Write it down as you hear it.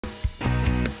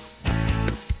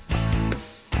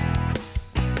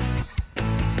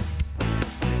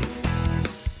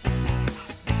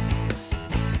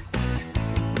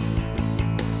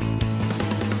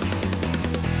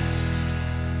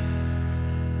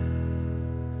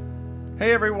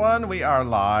Hey everyone, we are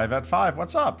live at 5.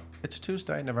 What's up? It's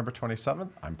Tuesday, November 27th.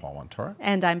 I'm Paul Montour.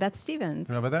 And I'm Beth Stevens.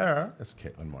 And over there is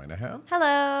Caitlin Moynihan. Hello.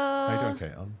 How you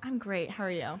doing, Caitlin? I'm great. How are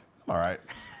you? I'm all right.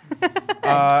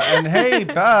 And hey,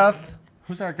 Beth,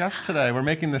 who's our guest today? We're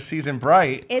making the season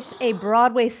bright. It's a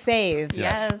Broadway fave.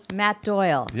 Yes. Matt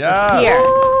Doyle Yeah. is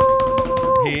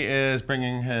here. He is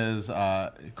bringing his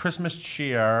Christmas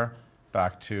cheer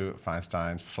back to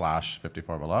Feinstein /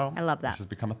 54 Below. I love that. This has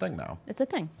become a thing now. It's a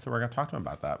thing. So we're going to talk to him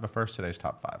about that. But first, today's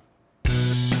top 5.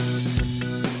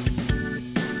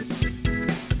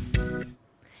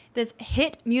 This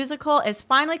hit musical is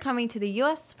finally coming to the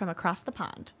U.S. from across the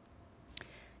pond.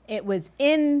 It was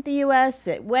in the U.S.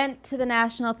 It went to the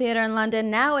National Theatre in London.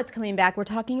 Now it's coming back. We're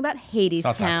talking about It's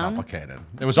not that Hadestown. complicated.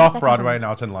 It was off Broadway.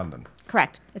 Now it's in London.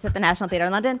 Correct. It's at the National Theatre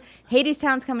in London.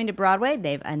 Hadestown's coming to Broadway.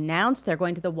 They've announced they're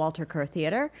going to the Walter Kerr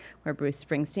Theatre, where Bruce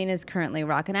Springsteen is currently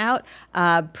rocking out.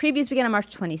 Previews begin on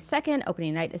March 22nd.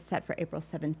 Opening night is set for April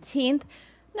 17th.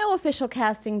 No official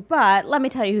casting, but let me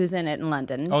tell you who's in it in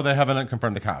London. Oh, they haven't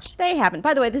confirmed the cast. They haven't.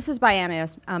 By the way, this is by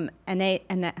Anais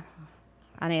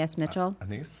Mitchell.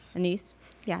 Anais?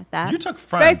 Yeah, that. You took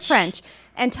Very French. French.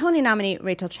 And Tony nominee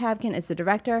Rachel Chavkin is the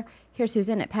director. Here's who's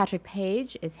in it. Patrick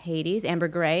Page is Hades. Amber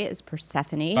Gray is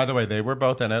Persephone. By the way, they were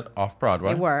both in it off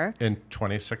Broadway. They were. In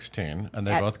 2016, and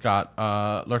they both got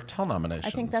Lurtel nominations.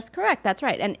 I think that's correct. That's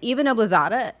right. And Eva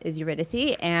Noblezada is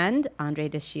Eurydice, and Andre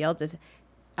de Shields is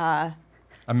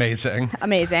Amazing.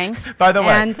 amazing. By the way,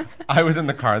 And I was in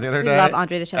the car the other day. love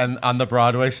Andre de Shields. And on the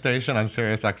Broadway station on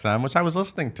Sirius XM, which I was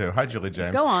listening to. Hi, Julie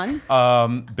James. Go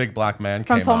on. Big Black Man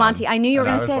From came Full on, Monty. I knew you were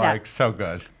and gonna say that. I was like, so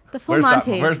good. The Full Where's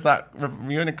Monty. Where's that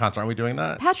reunion concert? Are we doing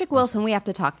that? Patrick Wilson, we have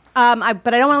to talk. But I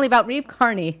don't want to leave out Reeve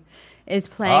Carney is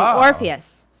playing Oh.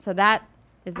 Orpheus. So that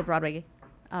is the Broadway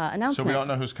announcement. So we don't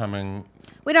know who's coming.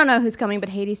 We don't know who's coming, but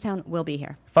Hadestown will be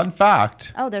here. Fun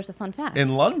fact. Oh, there's a fun fact. In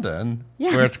London,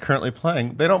 Yes. where it's currently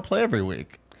playing, they don't play every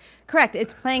week. Correct.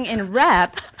 It's playing in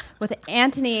Rep with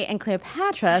Antony and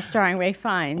Cleopatra, starring Ray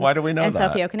Fiennes. Why do we know and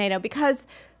that? Sophie Okonedo, because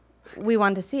we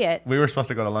wanted to see it. We were supposed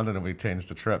to go to London and we changed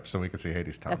the trip so we could see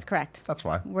Hadestown. That's correct. That's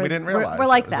why. We're- We didn't we're- realize. we're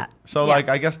like It was that. So, Yeah. like,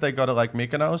 I guess they go to, like,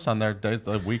 Mykonos on their day,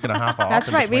 the week and a half off. That's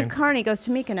in right. between. Reeve Carney goes to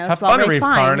Mykonos. Have while fun, Ray Reeve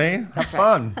Fiennes. Carney. Have That's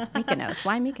fun. right. Mykonos.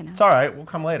 Why Mykonos? It's all right. We'll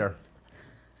come later.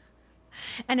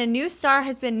 And a new star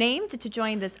has been named to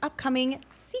join this upcoming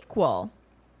sequel.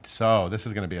 So this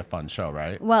is going to be a fun show,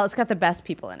 right? Well, it's got the best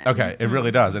people in it. Okay, it really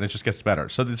does, and it just gets better.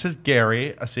 So this is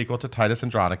Gary, a sequel to Titus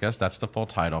Andronicus. That's the full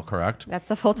title, correct? That's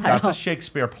the full title. That's a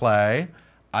Shakespeare play.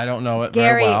 I don't know it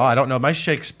Gary- very well. I don't know my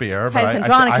Shakespeare, but Titus I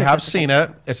Andronicus have is the seen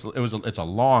it. It's a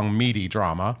long, meaty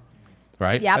drama,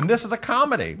 right? Yep. And this is a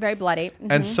comedy. Very bloody.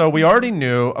 And so we already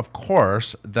knew, of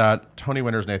course, that Tony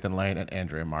Winters, Nathan Lane, and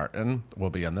Andrea Martin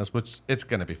will be in this, which it's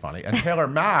going to be funny. And Taylor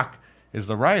Mack is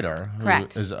the writer, who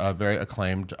Correct. is a very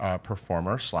acclaimed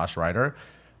performer / writer.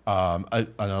 An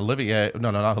Olivier,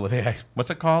 no, not Olivier. What's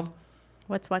it called?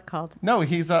 What's what called? No,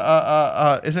 he's isn't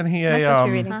he Am I supposed to be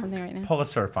a reading something right now?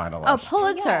 Pulitzer finalist? Oh,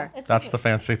 Pulitzer. That's the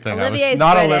fancy thing. Olivier's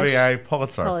not British. Olivier,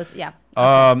 Pulitzer.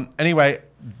 Yeah. Anyway,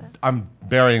 I'm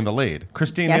burying the lead.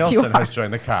 Christine Yes, you Nielsen are. has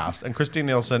joined the cast, and Christine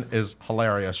Nielsen is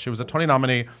hilarious. She was a Tony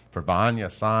nominee for Vanya,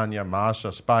 Sonia,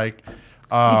 Masha, Spike.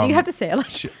 You have to say it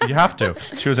like You have to.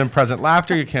 She was in Present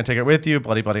Laughter, You Can't Take It With You,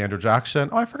 Bloody Bloody Andrew Jackson.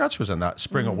 Oh, I forgot she was in that.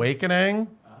 Spring Awakening.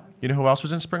 You know who else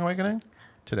was in Spring Awakening?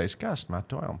 Today's guest, Matt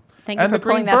Doyle. Thank you and for the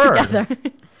Green pulling that Bird.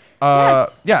 together.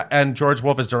 Yes. Yeah, and George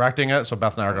Wolfe is directing it, so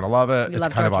Beth and I are going to love it. We It's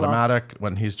love kind of George Wolfe. automatic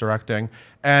when he's directing.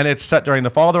 And it's set during the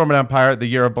fall of the Roman Empire. The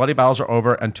year of bloody battles are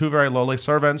over, and two very lowly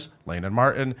servants, Lane and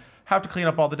Martin, have to clean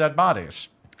up all the dead bodies.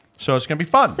 So it's going to be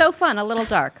fun. So fun. A little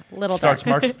dark. Starts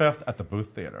March 5th at the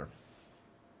Booth Theater.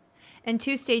 And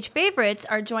two stage favorites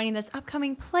are joining this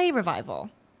upcoming play revival.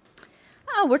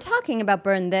 Oh, we're talking about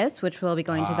Burn This, which will be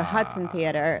going to the Hudson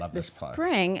Theater love this this play.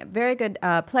 spring. Very good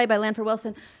play by Lanford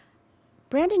Wilson.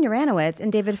 Brandon Uranowitz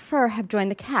and David Furr have joined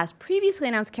the cast. Previously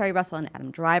announced Kerry Russell and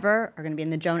Adam Driver are going to be in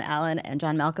the Joan Allen and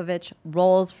John Malkovich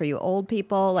roles for you old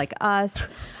people like us.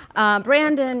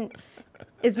 Brandon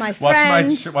is my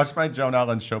friend. Watch my Joan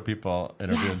Allen show people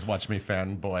interviews. Yes. Watch me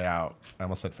fanboy out. I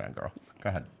almost said fangirl. Go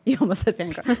ahead. You almost said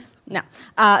fangirl. No.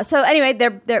 So anyway,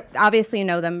 they're obviously you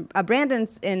know them.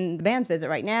 Brandon's in the band's visit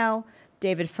right now.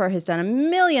 David Furr has done a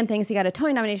million things. He got a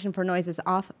Tony nomination for Noises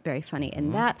Off. Very funny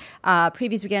in that.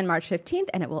 Previews begin March 15th,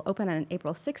 and it will open on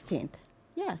April 16th.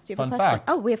 Yes. Do you have Fun a question? fact.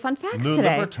 Oh, we have fun facts Lou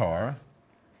today. Liberatore,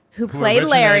 Who played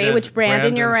Larry, originated which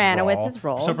Brandon Brandon's Uranowitz's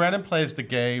role. So Brandon plays the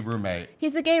gay roommate.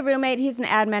 He's the gay roommate. He's an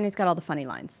ad man. He's got all the funny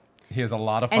lines. He has a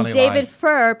lot of funny And David lines.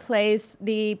 Furr plays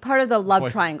the part of the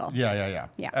love triangle. Yeah.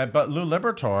 Yeah. But Lou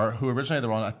Liberatore, who originated the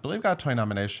role, I believe got a Tony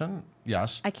nomination.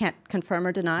 Yes. I can't confirm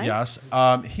or deny. Yes.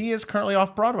 He is currently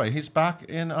off Broadway. He's back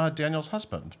in Daniel's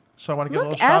Husband. So I want to give a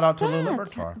Look little shout at out to Lou that.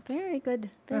 Liberatore. Very good.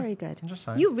 Very good. I'm just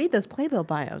saying. You read those Playbill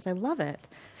bios. I love it.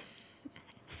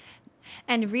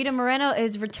 And Rita Moreno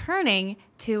is returning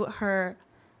to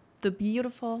the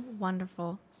beautiful,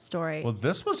 wonderful story. Well,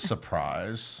 this was a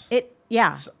surprise.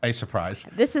 Yeah. A surprise.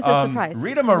 This is a surprise.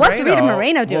 Rita Moreno, What's Rita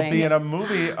Moreno will doing? be in a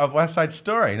movie of West Side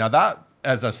Story. Now that,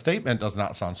 as a statement, does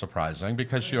not sound surprising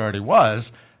because she already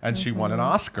was, and she won an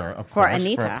Oscar, of For course,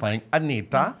 Anita. for playing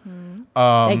Anita.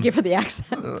 Thank you for the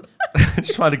accent.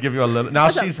 Just wanted to give you a little. Now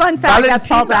she's Fun fact, that's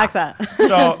Paul's Valentina. accent.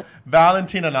 So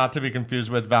Valentina, not to be confused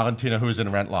with Valentina, who's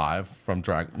in Rent Live from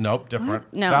Drag. Nope, different.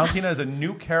 What? No. Valentina is a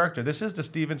new character. This is the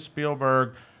Steven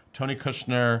Spielberg, Tony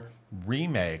Kushner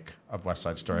remake of West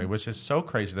Side Story, which is so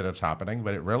crazy that it's happening,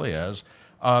 but it really is.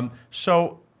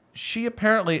 So she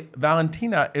apparently,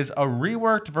 Valentina, is a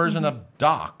reworked version of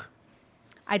Doc.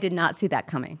 I did not see that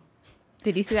coming.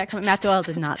 Did you see that coming? Matt Doyle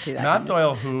did not see that Matt coming.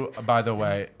 Doyle, who, by the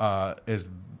way,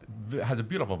 has a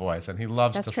beautiful voice, and he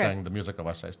loves That's to true. sing the music of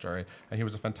West Side Story, and he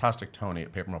was a fantastic Tony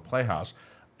at Paper Mill Playhouse,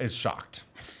 is shocked.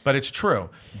 But it's true.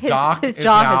 Doc his is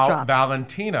jaw has now dropped.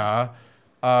 Valentina,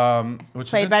 which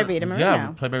Played is by Rita Moreno.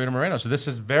 Yeah, played by Rita Moreno. So this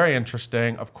is very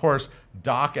interesting. Of course,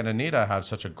 Doc and Anita have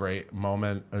such a great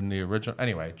moment in the original.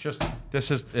 Anyway, just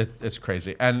it's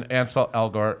crazy. And Ansel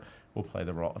Elgort will play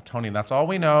the role of Tony, and that's all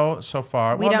we know so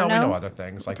far. We don't we know? know other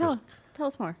things. Like Tell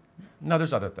us more. no,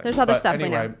 there's other things. There's other But stuff we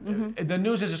anyway, know. Mm-hmm. The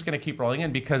news is just going to keep rolling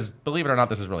in because, believe it or not,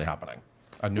 this is really happening.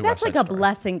 A new That's West like Side a Story.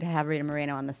 blessing to have Rita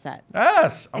Moreno on the set.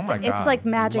 Yes. Oh It's- my it's God. like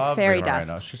magic Love fairy Rita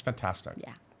Moreno. dust. She's fantastic.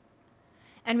 Yeah.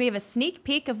 And we have a sneak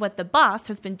peek of what The Boss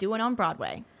has been doing on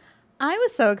Broadway. I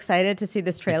was so excited to see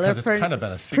this trailer Because it's for kind of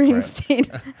been a secret.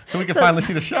 Springsteen. So we can So- finally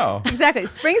see the show. Exactly.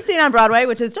 Springsteen on Broadway,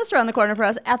 which is just around the corner for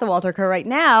us at the Walter Kerr right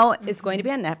now, is going to be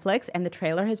on Netflix, and the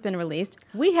trailer has been released.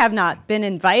 We have not been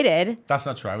invited. That's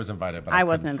not true. I was invited, but I I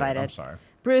wasn't couldn't see it. invited. I'm sorry.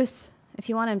 Bruce, if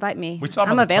you want to invite me, We saw him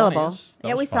I'm on the available. Tonys. That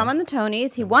Yeah, was we saw him fun. on the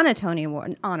Tonys. He won a Tony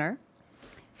Award honor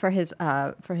for his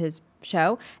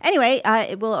show. Anyway,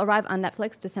 it will arrive on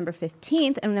Netflix December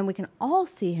 15th, and then we can all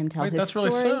see him tell Wait, his that's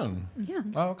really stories. soon. Yeah.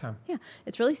 Oh, okay. Yeah,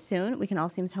 it's really soon. We can all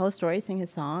see him tell his stories, sing his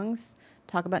songs,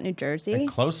 talk about New Jersey. And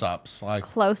close-ups, like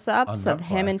Close-ups on of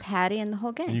him and Netflix. Patty and the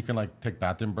whole gang. and you can like take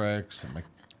bathroom breaks and like.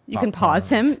 You can popcorn. pause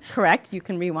him, correct? You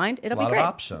can rewind. It'll A be lot great. of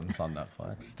options on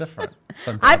Netflix. It's different.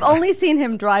 than I've Broadway. only seen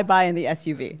him drive by in the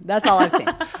SUV. That's all I've seen.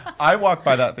 I walk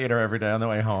by that theater every day on the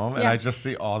way home, and Yeah. I just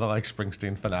see all the like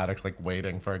Springsteen fanatics like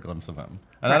waiting for a glimpse of him.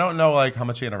 And I don't know like how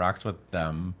much he interacts with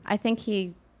them. I think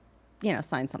he,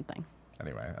 signed something.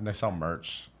 Anyway, and they sell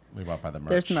merch. We walk by the merch.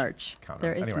 There's merch. Counter.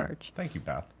 There is Anyway, merch. Thank you,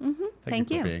 Beth. Thank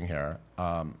you you. for being here.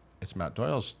 It's Matt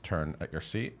Doyle's turn at your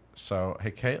seat. So,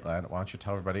 hey, Caitlin, why don't you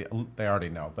tell everybody? They already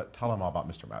know, but tell them all about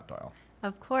Mr. Matt Doyle.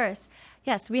 Of course.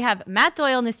 Yes, we have Matt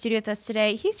Doyle in the studio with us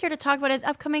today. He's here to talk about his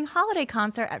upcoming holiday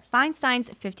concert at Feinstein's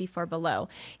 54 Below.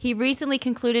 He recently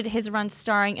concluded his run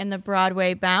starring in the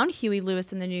Broadway-bound Huey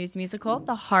Lewis and the News musical,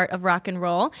 The Heart of Rock and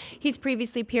Roll. He's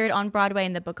previously appeared on Broadway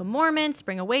in The Book of Mormon,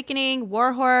 Spring Awakening,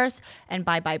 War Horse, and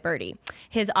Bye Bye Birdie.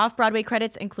 His off-Broadway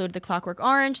credits include The Clockwork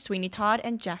Orange, Sweeney Todd,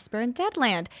 and Jasper and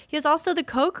Deadland. He is also the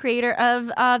co-creator of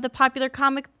the popular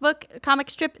comic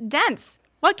strip Dents.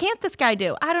 What can't this guy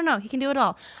do? I don't know. He can do it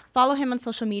all. Follow him on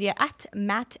social media at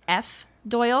Matt F.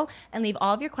 Doyle and leave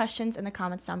all of your questions in the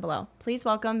comments down below. Please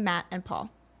welcome Matt and Paul.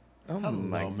 Oh Hello,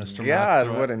 my Mr. God,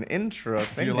 Matt. what an intro.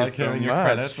 Thank you you like so hearing much. your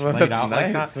credits Well, laid that's out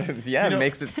like nice. that? Yeah, You know- it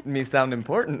makes me sound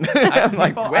important. I'm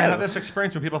like, I well, have this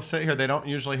experience when people sit here, they don't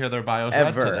usually hear their bios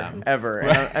read to them. ever.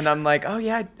 And I'm like, oh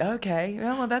yeah, okay.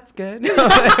 Oh, well, that's good.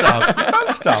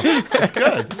 Fun stuff. It's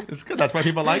good. It's good. That's why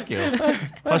people like you.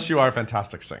 Plus, you are a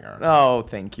fantastic singer. Oh,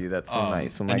 thank you. That's so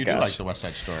nice. Oh my and you gosh. do like the West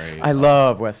Side Story. I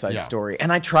love West Side Yeah. Story.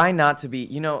 And I try not to be,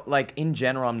 like in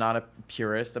general, I'm not a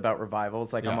purist about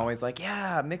revivals. Like I'm Yeah. always like,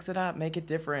 yeah, mix it up, make it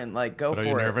different. Like go But are for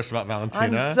you it. nervous about Valentina?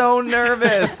 I'm so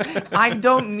nervous. I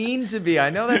don't mean to be. I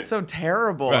know that's so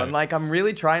terrible. Right. And like I'm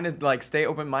really trying to like stay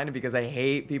open-minded because I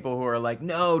hate people who are like,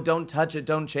 no, don't touch it,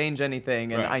 don't change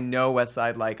anything. And Right. I know West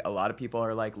Side, like a lot of people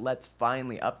are like, let's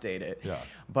finally update it. Yeah.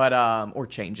 But or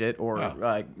change it or Yeah.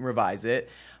 like revise it.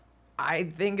 I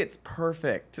think it's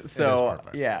perfect. So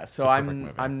perfect. yeah, It's so a perfect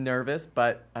movie. I'm nervous,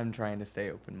 but I'm trying to stay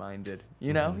open-minded.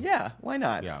 You know? Yeah, why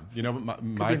not? Yeah, you know, my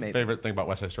amazing. favorite thing about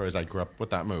West Side Story is I grew up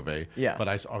with that movie. Yeah. But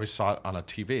I always saw it on a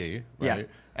TV, right? Yeah.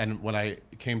 And when I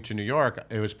came to New York,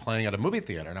 it was playing at a movie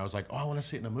theater, and I was like, oh, I want to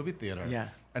see it in a movie theater. Yeah.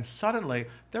 And suddenly,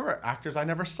 there were actors I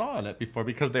never saw in it before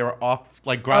because they were off,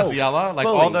 like Graziella, like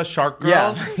all fully. the Shark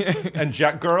Yeah. Girls and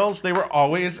Jet Girls. They were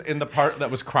always in the part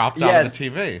that was cropped out of the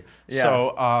Yes. TV.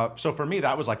 Yeah. So for me,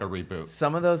 that was like a reboot.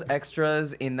 Some of those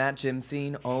extras in that gym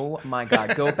scene, oh my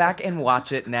God. Go back and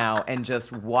watch it now and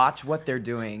just watch what they're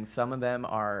doing. Some of them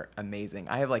are amazing.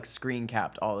 I have like screen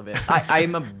capped all of it.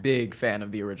 I'm a big fan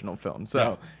of the original film.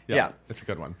 So, yeah. It's a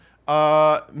good one.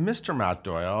 Mr. Matt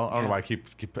Doyle, I don't know why I keep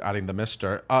adding the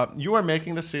Mr. You are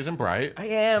making this season bright. I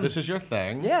am. This is your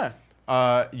thing. Yeah.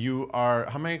 You are,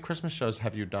 how many Christmas shows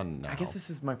have you done now? I guess this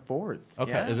is my 4th.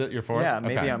 Okay, Yeah? is it your 4th? Yeah,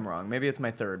 maybe Okay. I'm wrong. Maybe it's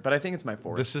my 3rd, but I think it's my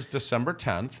 4th. This is December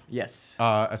 10th. Yes.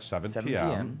 At 7 7 p.m.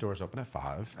 p.m. Doors open at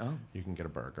 5. Oh. You can get a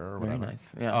burger or Very whatever.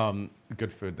 nice. Yeah.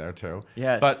 Good food there too.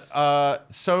 Yes. But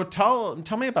so tell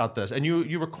me about this. And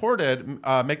you recorded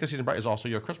Make the Season Bright is also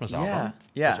your Christmas album.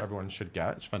 Yeah. Which everyone should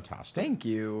get. It's fantastic. Thank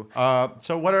you.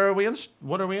 So what are we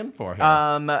in for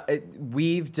here?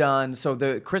 We've done, so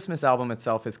the Christmas album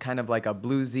itself is kind of like a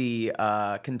bluesy,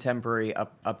 contemporary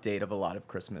update of a lot of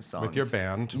Christmas songs. With your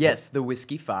band. Yes, the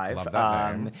Whiskey Five. Love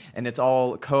that name. And it's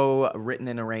all co-written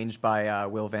and arranged by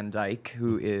Will Van Dyke,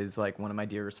 who is like one of my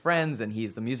dearest friends, and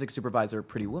he's the music supervisor of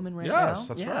Pretty Woman right now. Yes,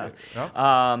 that's right.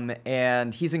 Yep.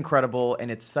 And he's incredible, and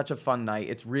it's such a fun night.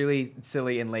 It's really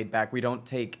silly and laid back. We don't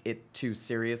take it too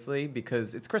seriously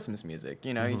because it's Christmas music.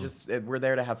 You know, you just we're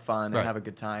there to have fun Right. and have a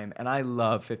good time. And I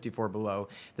love 54 Below.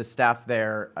 The staff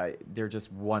there, they're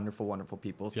just wonderful, wonderful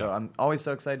people. So Yeah. I'm always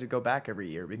so excited to go back every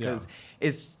year because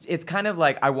it's kind of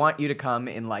like I want you to come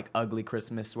in like ugly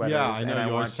Christmas sweaters. Yeah, I know and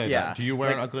you always want, say that. Do you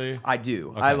wear an ugly? I do.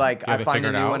 Okay. I You like have I it find a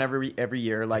figured new out? one every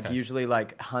year. Like Okay. usually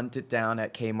like hunt it down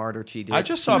at Kmart or TJ. I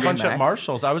just saw a TJ bunch at Maxx.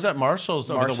 Marshalls. I was at Marshalls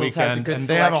over the Marshalls has a weekend, good and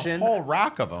they have selection. a whole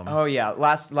rack of them. Oh yeah,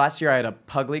 last year I had a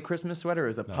Pugly Christmas sweater. It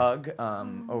was a pug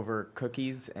over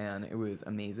cookies, and it was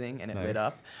amazing, and it lit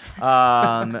Nice.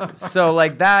 up. So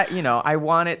like that, you know, I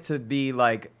want it to be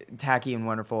like tacky and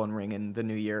wonderful and ring in the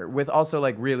new year with also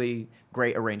like really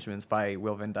great arrangements by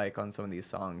Will Van Dyke on some of these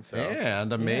songs. So.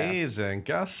 And amazing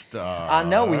guest star.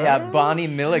 No, we have Bonnie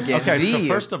Milligan. Okay, so the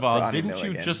first of all, Bonnie didn't you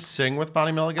Milligan. just sing with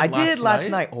Bonnie Milligan I last did last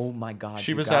night. Oh my God.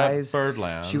 She you was guys. at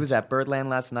Birdland. She was at Birdland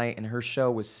last night, and her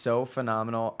show was so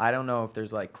phenomenal. I don't know if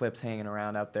there's like clips hanging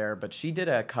around out there, but she did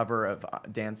a cover of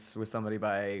Dance with Somebody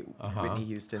by Whitney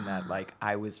Houston that like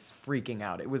I was freaking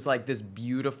out. It was like this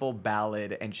beautiful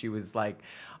ballad, and she was like,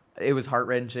 it was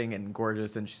heart-wrenching and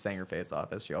gorgeous, and she sang her face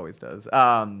off, as she always does.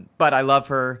 But I love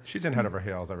her. She's in Head Over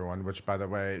Heels, everyone, which, by the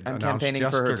way, I'm announced campaigning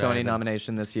for her yesterday Tony that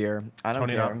nomination this year. I don't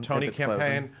care. Tony if it's campaign.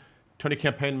 closing. Tony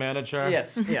campaign manager.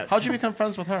 Yes, yes. How'd you become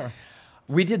friends with her?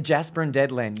 We did Jasper and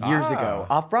Deadland years ago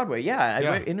off Broadway. Yeah,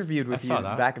 Yeah. I interviewed with I you saw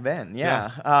that. back then.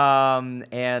 Yeah.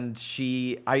 And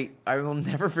I will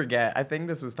never forget. I think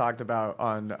this was talked about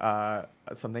on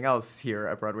something else here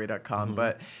at Broadway.com, Mm-hmm.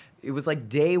 but it was like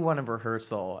day one of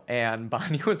rehearsal, and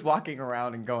Bonnie was walking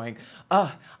around and going,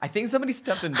 I think somebody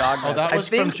stepped in dog mess. Oh, that I was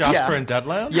from think- Jasper yeah. and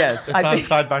Deadland? Yes, It's I on think-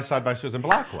 Side by Side by Susan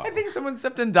Blackwell. I think someone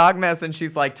stepped in dog mess, and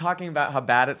she's like talking about how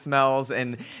bad it smells,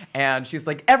 and she's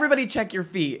like, everybody check your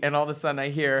feet, and all of a sudden I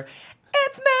hear,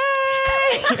 it's me!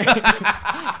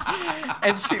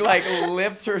 And she like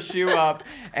lifts her shoe up,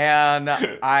 and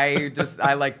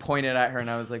I like pointed at her, and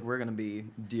I was like, we're gonna be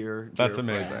dear That's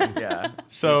friends. amazing. Yeah.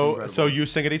 So It's you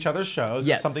sing at each other's shows.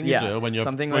 Yes, It's something yeah. you do when you have,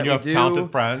 Something when that you we have do.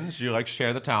 talented friends. You like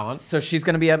share the talent. So she's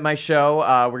going to be at my show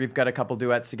where we've got a couple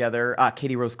duets together.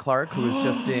 Katie Rose Clark, who was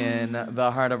just in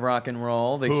The Heart of Rock and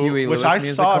Roll, the Huey Lewis which I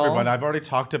musical. saw, everyone. I've already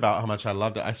talked about how much I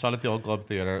loved it. I saw it at the Old Globe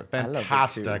Theater. loved it too.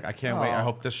 Fantastic. I can't wait. I Aw.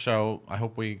 hope this show, I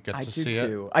hope we get I to do see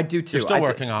too. it. I do too. You're still I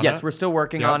working on it? Yes, we're still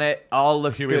working Yep. on it. All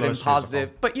looks Huey good Lewis and positive,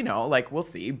 musical. but you know, like we'll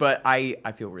see. But I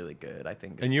feel really good. I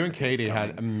think. And you and it's Katie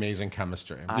had coming. amazing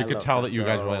chemistry. I You could love tell her that you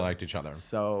guys so- really liked each other.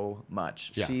 so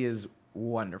much. Yeah. She is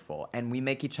wonderful, and we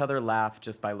make each other laugh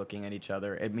just by looking at each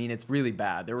other. I mean, it's really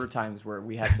bad. There were times where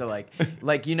we had to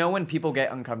like you know when people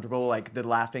get uncomfortable, like the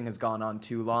laughing has gone on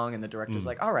too long, and the director's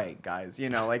like, "All right, guys," you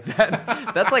know, like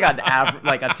that. That's like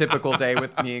like a typical day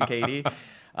with me and Katie.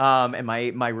 And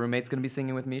my roommate's gonna be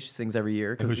singing with me. She sings every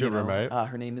year. Who's your roommate?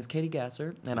 Her name is Katie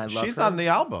Gasser, and I love She's her. on the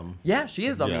album. Yeah, she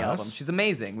is on the Yes. album. She's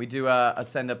amazing. We do a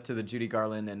send up to the Judy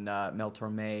Garland and Mel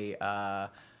Torme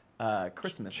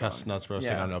Christmas song. Chestnuts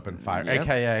roasting Yeah. on an open fire, Yep.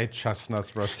 AKA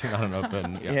chestnuts roasting on an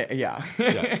open. Yeah. Yeah.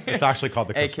 Yeah. It's actually called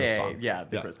the Christmas AKA, song. yeah,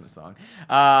 the Christmas song.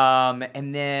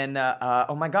 And then,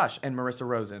 oh my gosh, and Marissa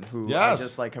Rosen, who I Yes.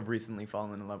 just like have recently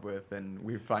fallen in love with, and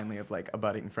we finally have like a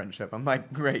budding friendship. I'm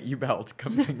like, great, you belt,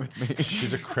 come sing with me.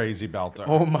 She's a crazy belter.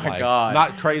 Oh my God.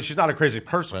 Not crazy. She's not a crazy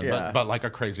person, Yeah. but like a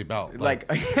crazy belt.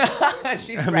 Like,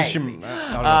 she's I mean, crazy.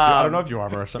 I don't know if you are,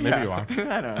 Marissa. Maybe you are.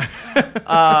 I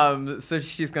don't know. So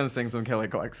she's gonna sing some Kelly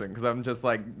Clarkson because I'm just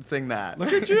like, sing that.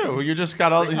 Look at you. You just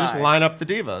got all. You just hi. line up the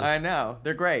divas. I know.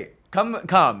 They're great.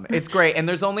 Come. It's great. And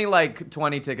there's only like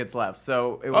 20 tickets left,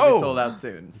 so it will be Oh. sold out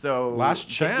soon. So Last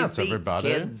get your chance, seats, everybody.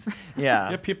 Kids.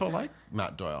 Yeah. Yeah, people like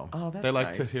Matt Doyle. Oh, that's They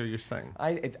like to nice. hear you sing.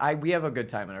 We have a good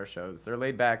time at our shows. They're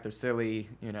laid back. They're silly.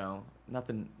 You know,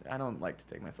 nothing. I don't like to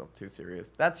take myself too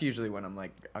serious. That's usually when I'm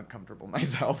like uncomfortable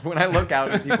myself. When I look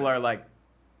out and people are like,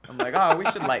 I'm like, oh, we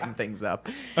should lighten things up.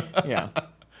 Yeah.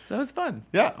 So it's fun.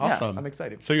 Yeah, awesome. I'm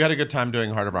excited. So you had a good time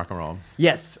doing Heart of Rock and Roll.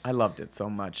 Yes, I loved it so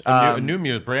much. A brand new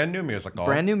musical.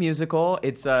 Brand new musical.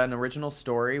 It's an original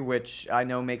story, which I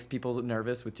know makes people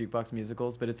nervous with jukebox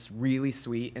musicals, but it's really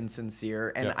sweet and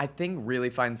sincere, and Yeah. I think really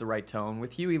finds the right tone.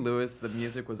 With Huey Lewis, the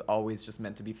music was always just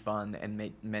meant to be fun and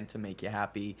meant to make you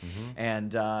happy,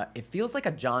 and it feels like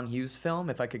a John Hughes film,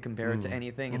 if I could compare it to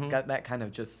anything. It's got that kind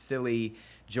of just silly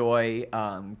joy,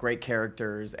 great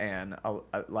characters, and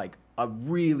a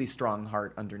really strong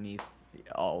heart underneath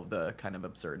all the kind of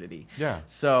absurdity. Yeah.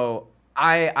 So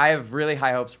I have really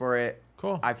high hopes for it.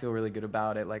 Cool. I feel really good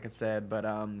about it, like I said. But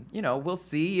you know, we'll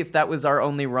see if that was our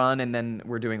only run, and then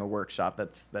we're doing a workshop.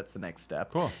 That's the next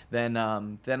step. Cool. Then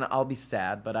I'll be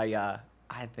sad. But I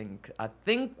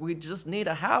think we just need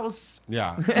a house.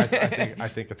 Yeah, I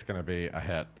think it's gonna be a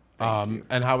hit. you.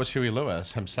 And how was Huey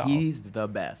Lewis himself? He's the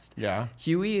best. Yeah.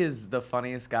 Huey is the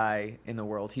funniest guy in the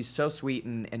world. He's so sweet,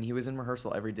 and he was in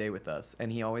rehearsal every day with us,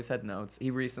 and he always had notes.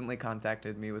 He recently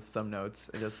contacted me with some notes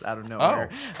just out of nowhere,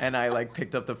 and I like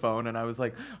picked up the phone, and I was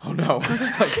like, oh no,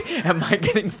 like, am I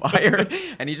getting fired?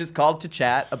 And he just called to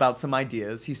chat about some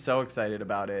ideas. He's so excited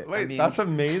about it. Wait, I mean, that's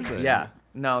amazing. yeah.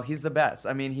 No, he's the best.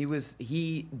 I mean,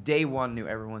 he day one knew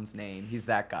everyone's name. He's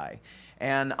that guy.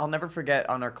 And I'll never forget,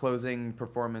 on our closing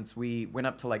performance, we went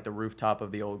up to like the rooftop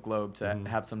of the Old Globe to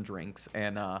have some drinks.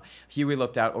 And Huey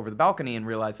looked out over the balcony and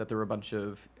realized that there were a bunch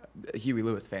of Huey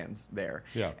Lewis fans there.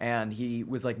 Yeah. And he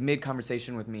was like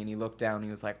mid-conversation with me, and he looked down and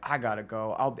he was like, I gotta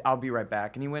go. I'll be right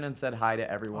back. And he went and said hi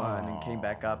to everyone and came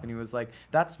back up, and he was like,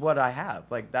 that's what I have.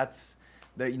 Like,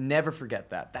 you never forget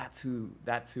that. That's who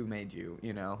made you,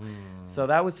 you know? So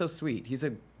that was so sweet. He's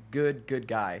a good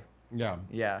guy. Yeah.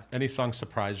 Yeah. Any songs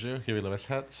surprise you? Huey Lewis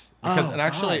hits? Because, Oh, and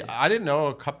actually, God. I didn't know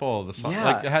a couple of the songs. Yeah.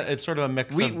 Like, it's sort of a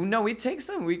mix of... We take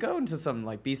some, we go into some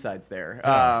like B-sides there.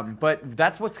 Yeah. But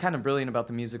that's what's kind of brilliant about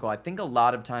the musical. I think a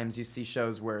lot of times you see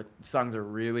shows where songs are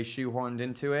really shoehorned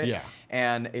into it. Yeah.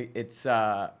 And it's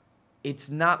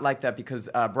not like that because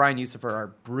Brian Yusufer, our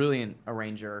brilliant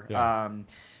arranger, Yeah.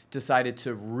 decided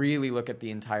to really look at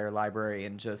the entire library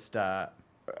and just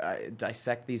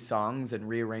dissect these songs and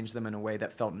rearrange them in a way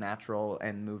that felt natural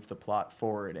and moved the plot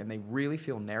forward. And they really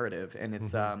feel narrative. And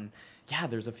it's, yeah,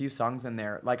 there's a few songs in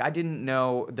there. Like, I didn't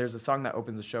know there's a song that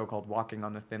opens the show called Walking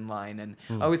on the Thin Line. And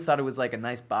I always thought it was like a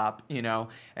nice bop, you know?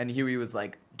 And Huey was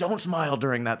like, don't smile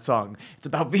during that song. It's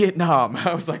about Vietnam.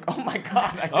 I was like, oh my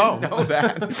God, I didn't know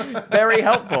that. Very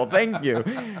helpful. Thank you.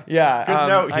 Yeah. Good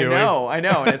note, Huey. I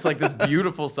know. And it's like this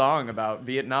beautiful song about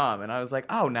Vietnam. And I was like,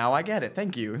 oh, now I get it.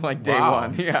 Thank you. Like day Wow.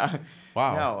 one. Yeah.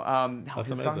 Wow. No, That's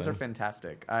his songs amazing. are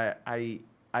fantastic.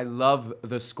 I love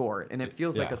the score, and it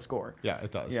feels like Yeah. a score. Yeah,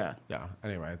 it does. Yeah. Yeah.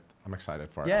 Anyway, I'm excited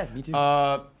for it. Yeah, me too.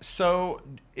 So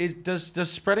does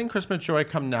spreading Christmas joy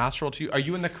come natural to you? Are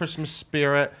you in the Christmas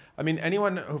spirit? I mean,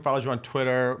 anyone who follows you on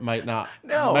Twitter might not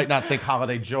think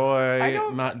holiday joy. I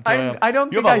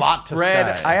don't You think have a I lot to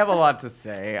spread. say. I have a lot to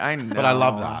say. I know. But I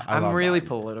love that. I I'm love really that.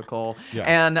 political. Yeah.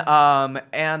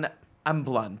 And I'm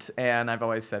blunt, and I've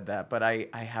always said that, but I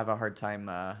have a hard time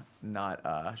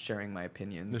not sharing my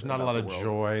opinions. There's not a about lot the of world.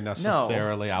 joy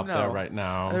necessarily out there right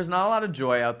now. There's not a lot of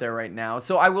joy out there right now.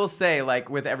 So I will say, like,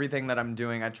 with everything that I'm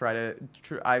doing, I try to.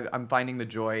 I'm finding the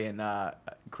joy in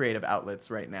creative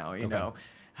outlets right now. You know,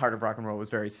 Heart of Rock and Roll was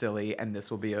very silly, and this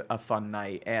will be a fun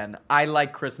night. And I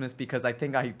like Christmas because I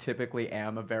think I typically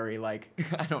am a very, like,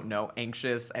 I don't know,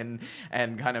 anxious and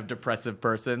kind of depressive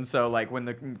person. So, like, when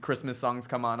the Christmas songs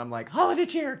come on, I'm like, holiday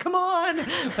cheer, come on,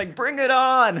 like, bring it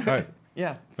on. Right.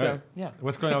 Yeah. So Right. yeah.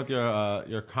 What's going on with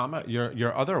your comic,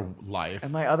 your other life?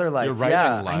 And my other life, Your writing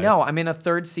yeah, life. I know. I'm in a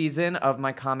third season of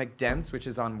my comic Dents, which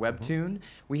is on Webtoon.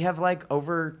 We have like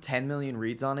over 10 million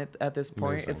reads on it at this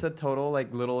point. Amazing. It's a total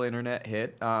like little internet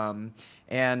hit.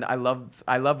 And I love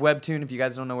Webtoon. If you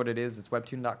guys don't know what it is, it's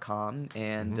webtoon.com.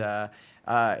 And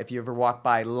if you ever walk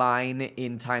by Line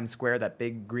in Times Square, that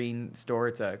big green store,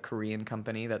 it's a Korean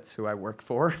company. That's who I work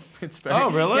for. It's very,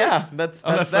 Oh, really? Yeah, that's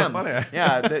that's them. so funny.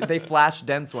 Yeah, they flashed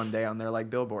Dents one day on their like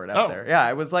billboard out there. Yeah,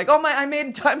 I was like, oh my, I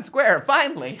made Times Square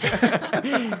finally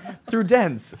through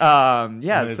Dents.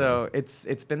 Amazing. So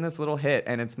it's been this little hit,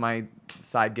 and it's my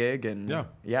side gig, and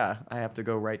Yeah. I have to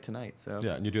go right tonight. So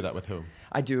Yeah, and you do that with who?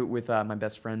 I do it with my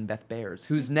best friend Beth Bayers,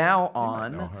 who's now know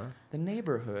on her. The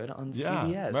Neighborhood on Yeah,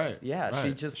 CBS. right. Yeah, right.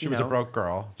 she just she was a broke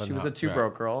girl. but she was a not-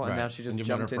 two-broke girl, and right. now she just And you've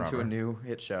known her jumped into a forever. new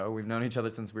hit show. We've known each other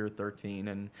since we were 13,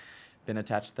 and been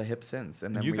attached to the hip since.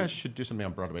 And then You guys should do something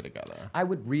on Broadway together. I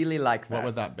would really like that. What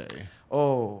would that be?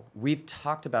 Oh, we've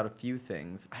talked about a few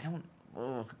things. I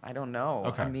don't know.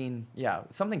 Okay. I mean, yeah,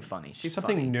 something funny. She's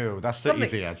Something funny. new. That's Something- the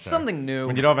easy answer. something new.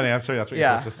 When you don't have an answer, that's what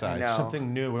Yeah, you're supposed to I say. know.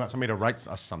 Something new. We want somebody to write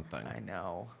us something. I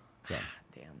know. Yeah.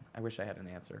 Damn. I wish I had an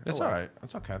answer. It's Oh, all well. right.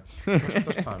 It's okay.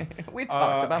 There's time. We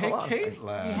talked about a hey, lot of things.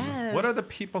 Caitlin, what are the Yes.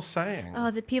 people saying? Oh,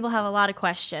 the people have a lot of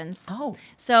questions. Oh.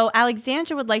 So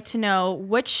Alexandra would like to know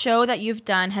which show that you've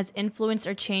done has influenced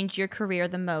or changed your career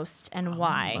the most and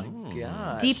why.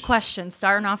 Gosh. Deep questions,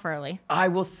 starting off early. I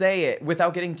will say it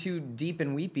without getting too deep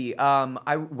and weepy.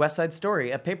 West Side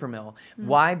Story at Paper Mill.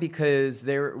 Why? Because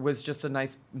there was just a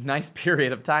nice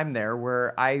period of time there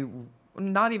where I,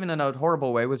 not even in a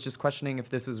horrible way, was just questioning if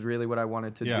this is really what I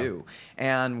wanted to do.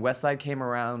 And West Side came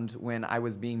around when I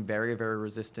was being very, very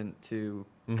resistant to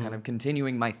kind of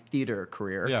continuing my theater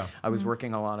career. Yeah. I was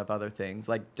working a lot of other things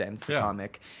like Dance the Yeah.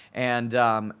 Comic, and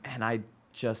I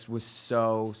just was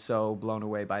so blown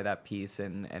away by that piece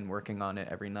and working on it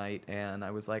every night. And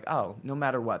I was like, oh, no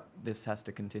matter what, this has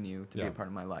to continue to be Yeah. a part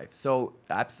of my life. So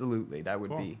absolutely, that would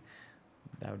Cool.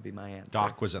 be my answer.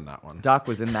 Doc was in that one. Doc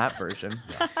was in that version.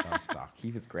 Yeah, that was Doc.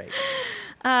 He was great.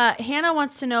 Hannah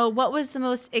wants to know what was the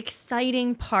most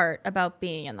exciting part about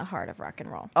being in the heart of rock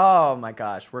and roll. Oh my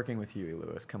gosh, working with Huey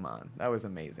Lewis, come on. That was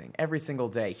amazing. Every single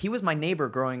day. He was my neighbor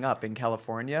growing up in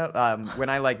California. When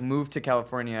I moved to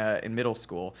California in middle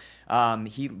school,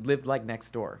 he lived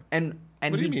next door. And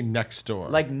What do he, you mean next door?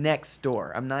 next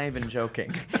door. I'm not even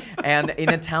joking. And in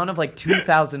a town of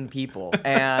 2,000 people.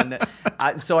 And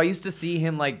so I used to see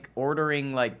him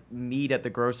ordering meat at the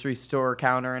grocery store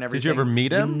counter and everything. Did you ever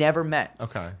meet him? We never met.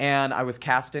 Okay. And I was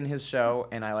cast in his show,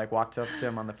 and I walked up to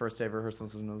him on the first day of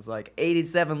rehearsals and was like,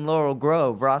 87 Laurel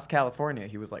Grove, Ross, California.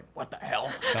 He was like, what the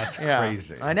hell? That's Yeah.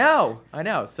 crazy. I know.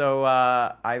 So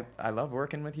I love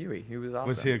working with Huey. He was awesome.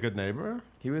 Was he a good neighbor?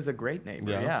 He was a great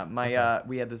neighbor. Yeah? Yeah.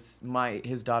 We had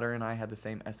his daughter and I had the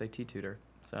same SAT tutor.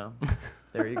 So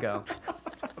there you go.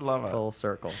 Love it. Full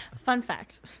circle. Fun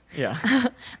fact. Yeah.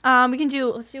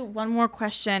 Let's do one more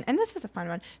question. And this is a fun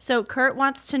one. So Kurt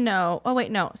wants to know,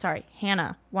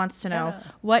 Hannah wants to know,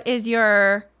 Hannah. what is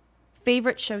your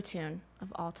favorite show tune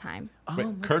of all time?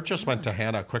 Wait, Kurt just went to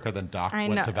Hannah quicker than Doc I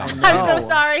went know. to I'm Valentine. so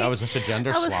sorry. That was such a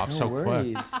gender swap No so quick.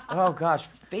 worries. Oh gosh,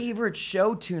 favorite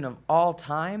show tune of all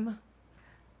time?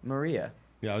 Maria.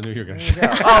 Yeah, I knew you were going to say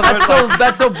Oh,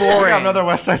 that's so We boring. got another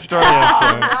West Side Story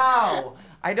answer. Wow.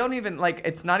 I don't even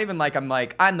it's not even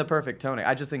I'm the perfect Tony.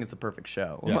 I just think it's the perfect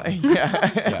show. Yeah.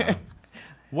 Yeah.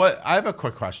 Yeah. I have a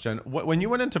quick question. When you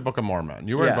went into Book of Mormon,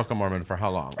 you were in Yeah. Book of Mormon for how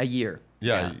long? A year.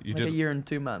 Yeah, you a did- year and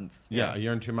 2 months. Yeah, a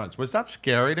year and 2 months. Was that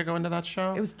scary to go into that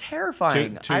show? It was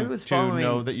terrifying. I was to following.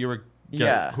 know that you were.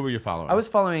 Yeah. Who were you following? I was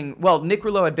following. Well, Nick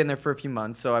Rouleau had been there for a few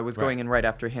months, so I was Right. going in right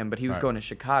after him. But he was Right. going to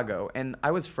Chicago, and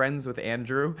I was friends with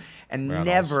Andrew, and Rattles.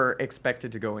 never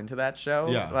expected to go into that show,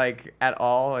 Yeah. at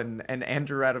all. And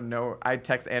Andrew out of nowhere, I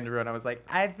text Andrew, and I was like,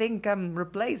 I think I'm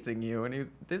replacing you, and he was,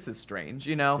 this is strange,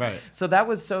 Right. So that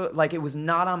was so it was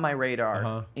not on my radar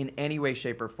Uh-huh. in any way,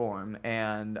 shape, or form,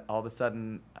 and all of a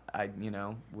sudden,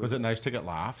 Was it nice to get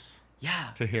laughs? Yeah.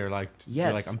 To hear you're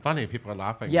Yes. I'm funny, people are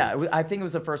laughing. Yeah, I think it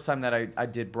was the first time that I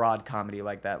did broad comedy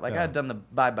like that. I Yeah. had done the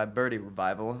Bye Bye Birdie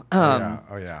revival. Yeah.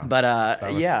 Oh yeah. But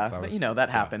That was- yeah, that but, was- that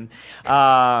yeah. happened.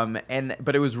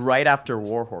 But it was right after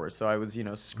War Horse, so I was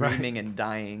screaming and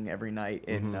dying every night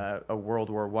in Mm-hmm. a World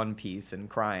War I piece and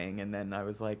crying, and then I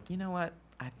was like, you know what?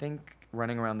 I think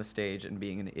running around the stage and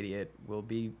being an idiot will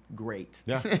be great.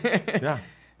 Yeah. Yeah.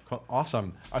 Cool.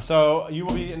 Awesome. So you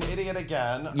will be an idiot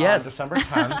again Yes. on December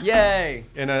 10th. Yay!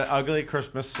 In an ugly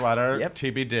Christmas sweater, Yep.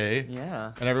 TBD.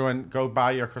 Yeah. And everyone go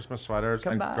buy your Christmas sweaters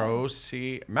Come and by. go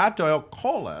see Matt Doyle,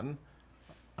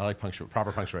 I like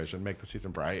proper punctuation, make the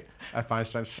season bright, at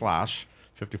Feinstein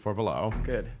 / 54 Below.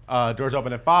 Good. Doors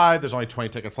open at 5. There's only 20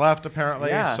 tickets left,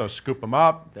 apparently. Yeah. So scoop them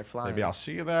up. They're flying. Maybe I'll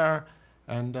see you there.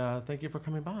 And thank you for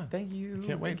coming by. Thank you. I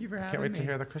can't wait. Thank you for having Can't wait me. to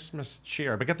hear the Christmas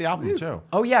cheer. But get the album too.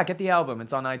 Oh yeah, get the album.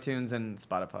 It's on iTunes and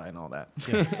Spotify and all that.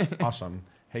 Yeah. Awesome.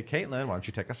 Hey, Caitlin, why don't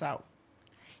you take us out?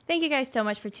 Thank you guys so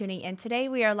much for tuning in today.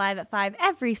 We are live at 5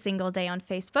 every single day on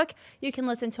Facebook. You can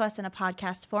listen to us in a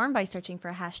podcast form by searching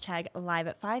for hashtag live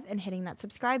at 5 and hitting that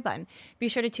subscribe button. Be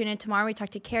sure to tune in tomorrow. We talk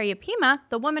to Carrie Apima,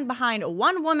 the woman behind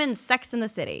One Woman's Sex in the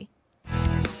City.